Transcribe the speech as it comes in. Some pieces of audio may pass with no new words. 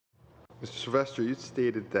Mr. Silvester, you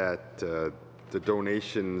stated that the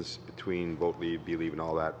donations between Vote Leave, Believe, and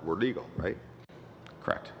all that were legal, right?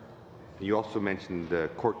 Correct. You also mentioned the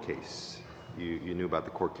court case. You knew about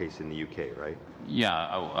the court case in the UK, right? Yeah,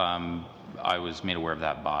 I was made aware of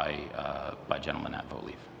that by gentlemen at Vote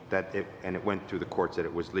Leave. And it went through the courts that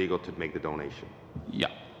it was legal to make the donation.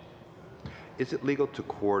 Yeah. Is it legal to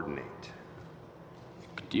coordinate?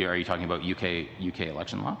 Are you talking about UK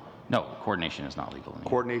election law? No, coordination is not legal.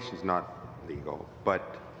 Coordination is not legal,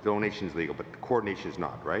 but donation is legal, but coordination is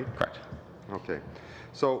not, right? Correct. Okay.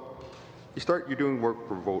 So you're doing work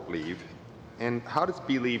for Vote Leave, and how does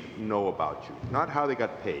Believe know about you? Not how they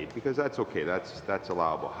got paid, because that's okay, that's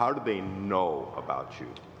allowable. How do they know about you?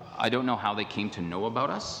 I don't know how they came to know about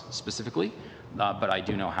us specifically, but I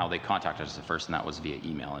do know how they contacted us at first, and that was via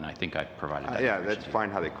email, and I think I provided that. Yeah, that's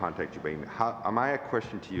fine how they contact you by email. My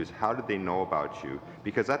question to you is, how did they know about you?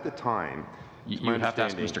 Because at the time, you would have to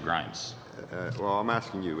ask Mr. Grimes. Well, I'm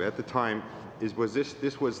asking you. At the time, this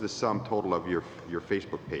was the sum total of your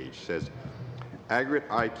Facebook page. It says aggregate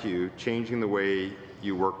IQ changing the way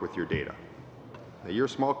you work with your data. Now, you're a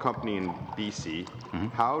small company in BC. Mm-hmm.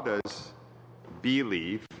 How does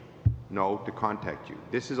Believe know to contact you?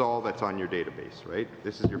 This is all that's on your database, right?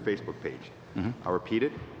 This is your Facebook page. Mm-hmm. I'll repeat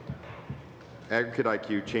it. Aggregate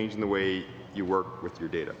IQ changing the way you work with your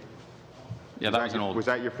data. Yeah, was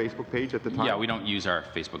that your Facebook page at the time? Yeah, we don't use our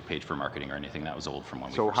Facebook page for marketing or anything. That was old from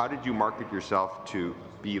when we So how did you market yourself to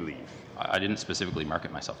Believe? I didn't specifically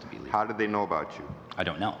market myself to Believe. How did they know about you? I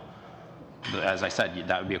don't know. But as I said,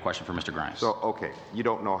 that would be a question for Mr. Grimes. So, okay, you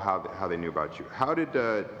don't know how they knew about you. How did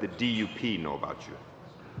the DUP know about you?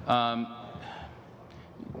 I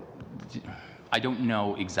don't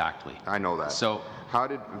know exactly. I know that. So, how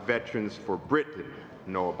did Veterans for Britain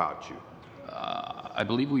know about you? I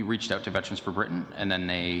believe we reached out to Veterans for Britain, and then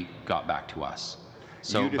they got back to us.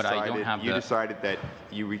 So, but I don't have You decided that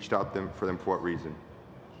you reached out for them for what reason?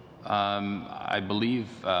 I believe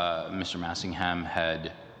Mr. Massingham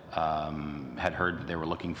had heard that they were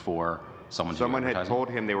looking for someone to do advertising. Had told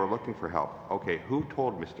him they were looking for help. Okay, who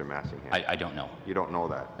told Mr. Massingham? I don't know. You don't know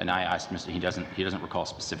that. And I asked Mr. He doesn't recall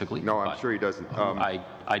specifically. No, I'm sure he doesn't. I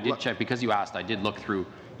did check because you asked. I did look through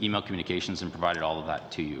email communications and provided all of that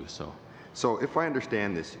to you. So if I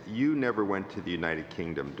understand this, you never went to the United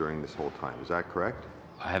Kingdom during this whole time. Is that correct?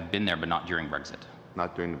 I have been there, but not during Brexit.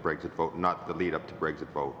 Not during the Brexit vote, not the lead up to Brexit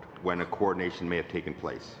vote, when a coordination may have taken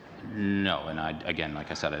place. No, and again, like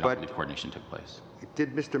I said, I don't believe coordination took place.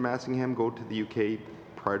 Did Mr. Massingham go to the UK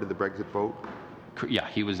prior to the Brexit vote? Yeah,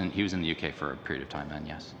 he was in the UK for a period of time then,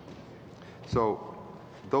 yes. So,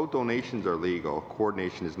 though donations are legal,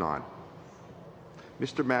 coordination is not.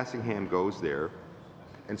 Mr. Massingham goes there,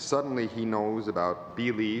 and suddenly he knows about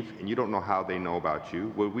Believe, and you don't know how they know about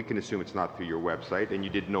you. Well, we can assume it's not through your website, and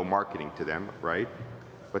you did no marketing to them, right?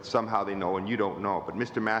 But somehow they know, and you don't know. But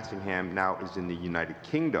Mr. Massingham now is in the United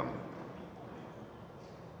Kingdom,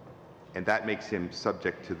 and that makes him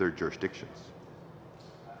subject to their jurisdictions.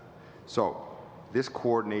 So, this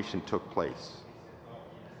coordination took place.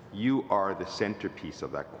 You are the centerpiece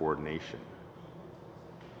of that coordination.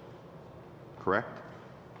 Correct?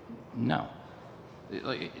 No.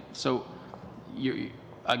 So,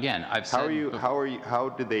 again, I've said. How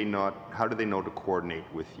did they know to coordinate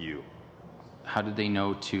with you? How did they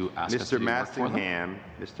know to ask us to do work for them?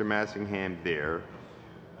 Mr. Massingham there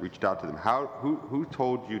reached out to them. Who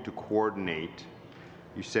told you to coordinate?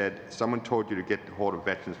 You said someone told you to get hold of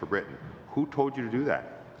Veterans for Britain. Who told you to do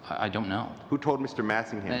that? I don't know. Who told Mr.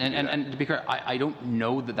 Massingham to do that? And to be clear, I don't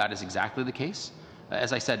know that is exactly the case.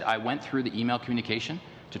 As I said, I went through the email communication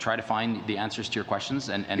to try to find the answers to your questions,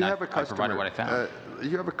 and I provided what I found.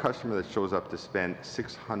 You have a customer that shows up to spend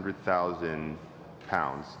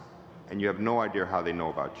 £600,000, and you have no idea how they know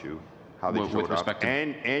about you, how they showed up,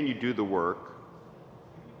 and you do the work,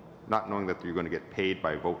 not knowing that you're going to get paid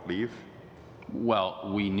by Vote Leave. Well,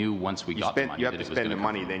 we knew once we got the money. You have to spend the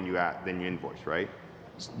money, then you invoice, right?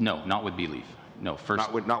 No, not with Believe. No,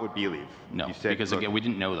 first. Not with Believe. No, because again, we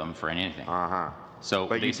didn't know them for anything. So,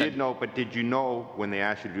 but you did know. But did you know when they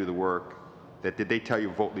asked you to do the work that did they tell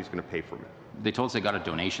you Vote Leave's going to pay for me? They told us they got a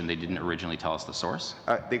donation. They didn't originally tell us the source.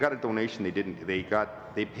 They got a donation. They didn't. They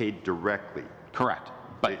paid directly. Correct.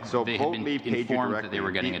 But so they Vote had been Leave paid informed you directly that they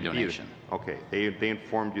were getting a donation. Okay. They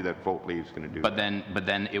informed you that Vote Leave's going to do. But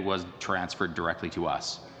then it was transferred directly to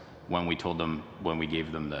us when we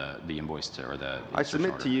gave them the invoice or the I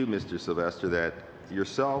submit to you, Mr. Silvester, that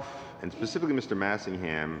yourself and specifically Mr.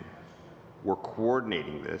 Massingham were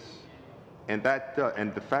coordinating this, and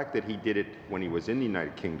the fact that he did it when he was in the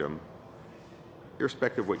United Kingdom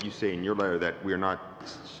irrespective of what you say in your letter that we are not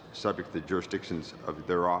subject to the jurisdictions of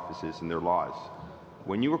their offices and their laws,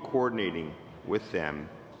 when you were coordinating with them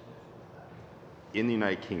in the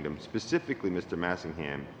United Kingdom, specifically Mr.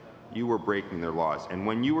 Massingham, you were breaking their laws. And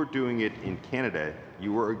when you were doing it in Canada,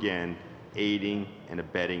 you were again aiding and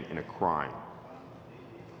abetting in a crime.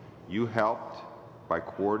 You helped by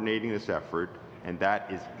coordinating this effort, and that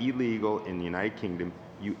is illegal in the United Kingdom.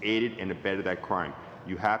 You aided and abetted that crime.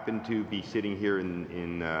 You happen to be sitting here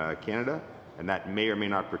in Canada, and that may or may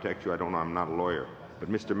not protect you. I don't know. I'm not a lawyer. But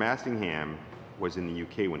Mr. Massingham was in the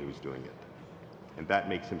UK when he was doing it, and that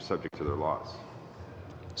makes him subject to their laws.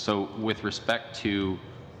 So with respect to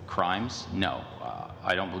crimes, no.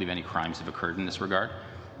 I don't believe any crimes have occurred in this regard.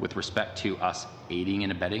 With respect to us aiding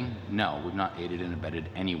and abetting, no, we've not aided and abetted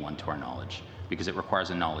anyone to our knowledge, because it requires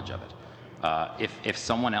a knowledge of it. If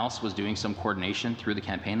someone else was doing some coordination through the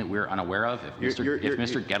campaign that we're unaware of, if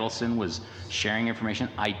Mr. Gettleson was sharing information,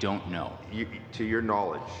 I don't know. To your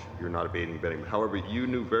knowledge, you're not aiding and abetting. However, you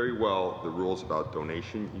knew very well the rules about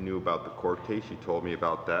donation. You knew about the court case. You told me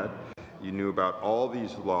about that. You knew about all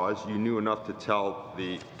these laws. You knew enough to tell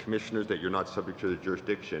the commissioners that you're not subject to the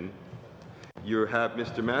jurisdiction. You have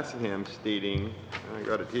Mr. Massingham stating, I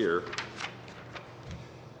got it here,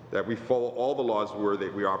 that we follow all the laws where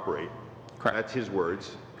we operate. Correct. That's his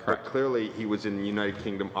words. Correct. But clearly he was in the United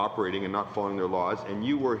Kingdom operating and not following their laws, and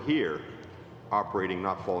you were here operating,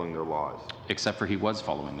 not following their laws. Except for he was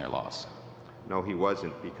following their laws. No, he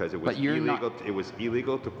wasn't, because it was illegal. It was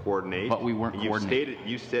illegal to coordinate. But we weren't coordinating.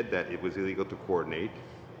 You said that it was illegal to coordinate,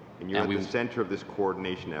 and you're at the center of this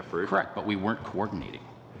coordination effort. Correct, but we weren't coordinating.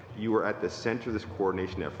 You were at the center of this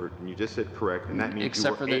coordination effort, and you just said correct, and that means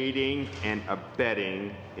you were aiding and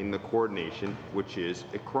abetting in the coordination, which is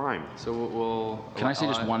a crime. So we'll Can I say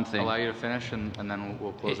just one thing? Allow you to finish, and then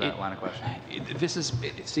we'll close that line of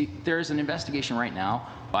questioning. See, there is an investigation right now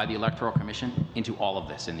by the Electoral Commission into all of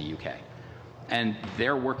this in the UK, and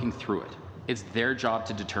they're working through it. It's their job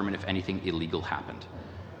to determine if anything illegal happened.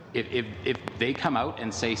 If they come out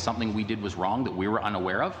and say something we did was wrong that we were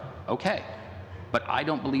unaware of, okay. But I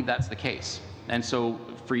don't believe that's the case. And so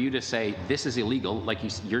for you to say this is illegal, like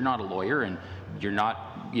you're not a lawyer and you're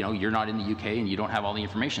not, you're not in the UK and you don't have all the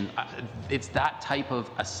information, it's that type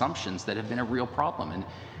of assumptions that have been a real problem.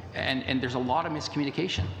 And there's a lot of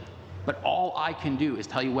miscommunication. But all I can do is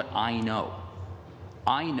tell you what I know.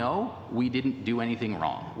 I know we didn't do anything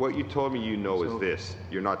wrong. What you told me is this: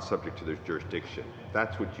 you're not subject to their jurisdiction.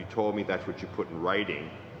 That's what you told me. That's what you put in writing.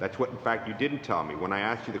 That's what, in fact, you didn't tell me. When I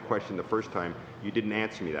asked you the question the first time, you didn't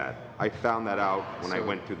answer me that. I found that out when I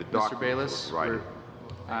went through the documents. Mr.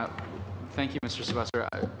 Baylis, thank you, Mr. Silvester.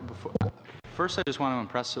 First, I just want to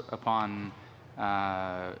impress upon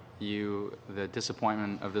you the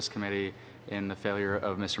disappointment of this committee in the failure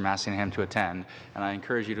of Mr. Massingham to attend, and I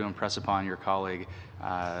encourage you to impress upon your colleague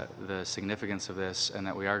the significance of this, and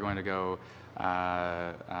that we are going to go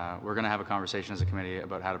we're going to have a conversation as a committee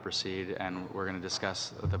about how to proceed, and we're going to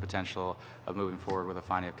discuss the potential of moving forward with a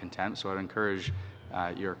finding of contempt. So I'd encourage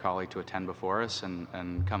your colleague to attend before us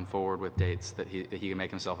and come forward with dates that he can make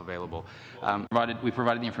himself available. We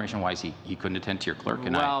provided the information why he couldn't attend to your clerk.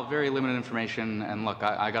 And very limited information. And look,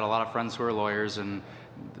 I got a lot of friends who are lawyers, and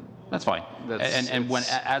that's fine.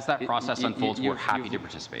 As that process unfolds, we're happy to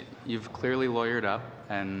participate. You've clearly lawyered up,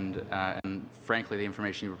 and frankly, the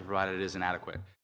information you provided is inadequate.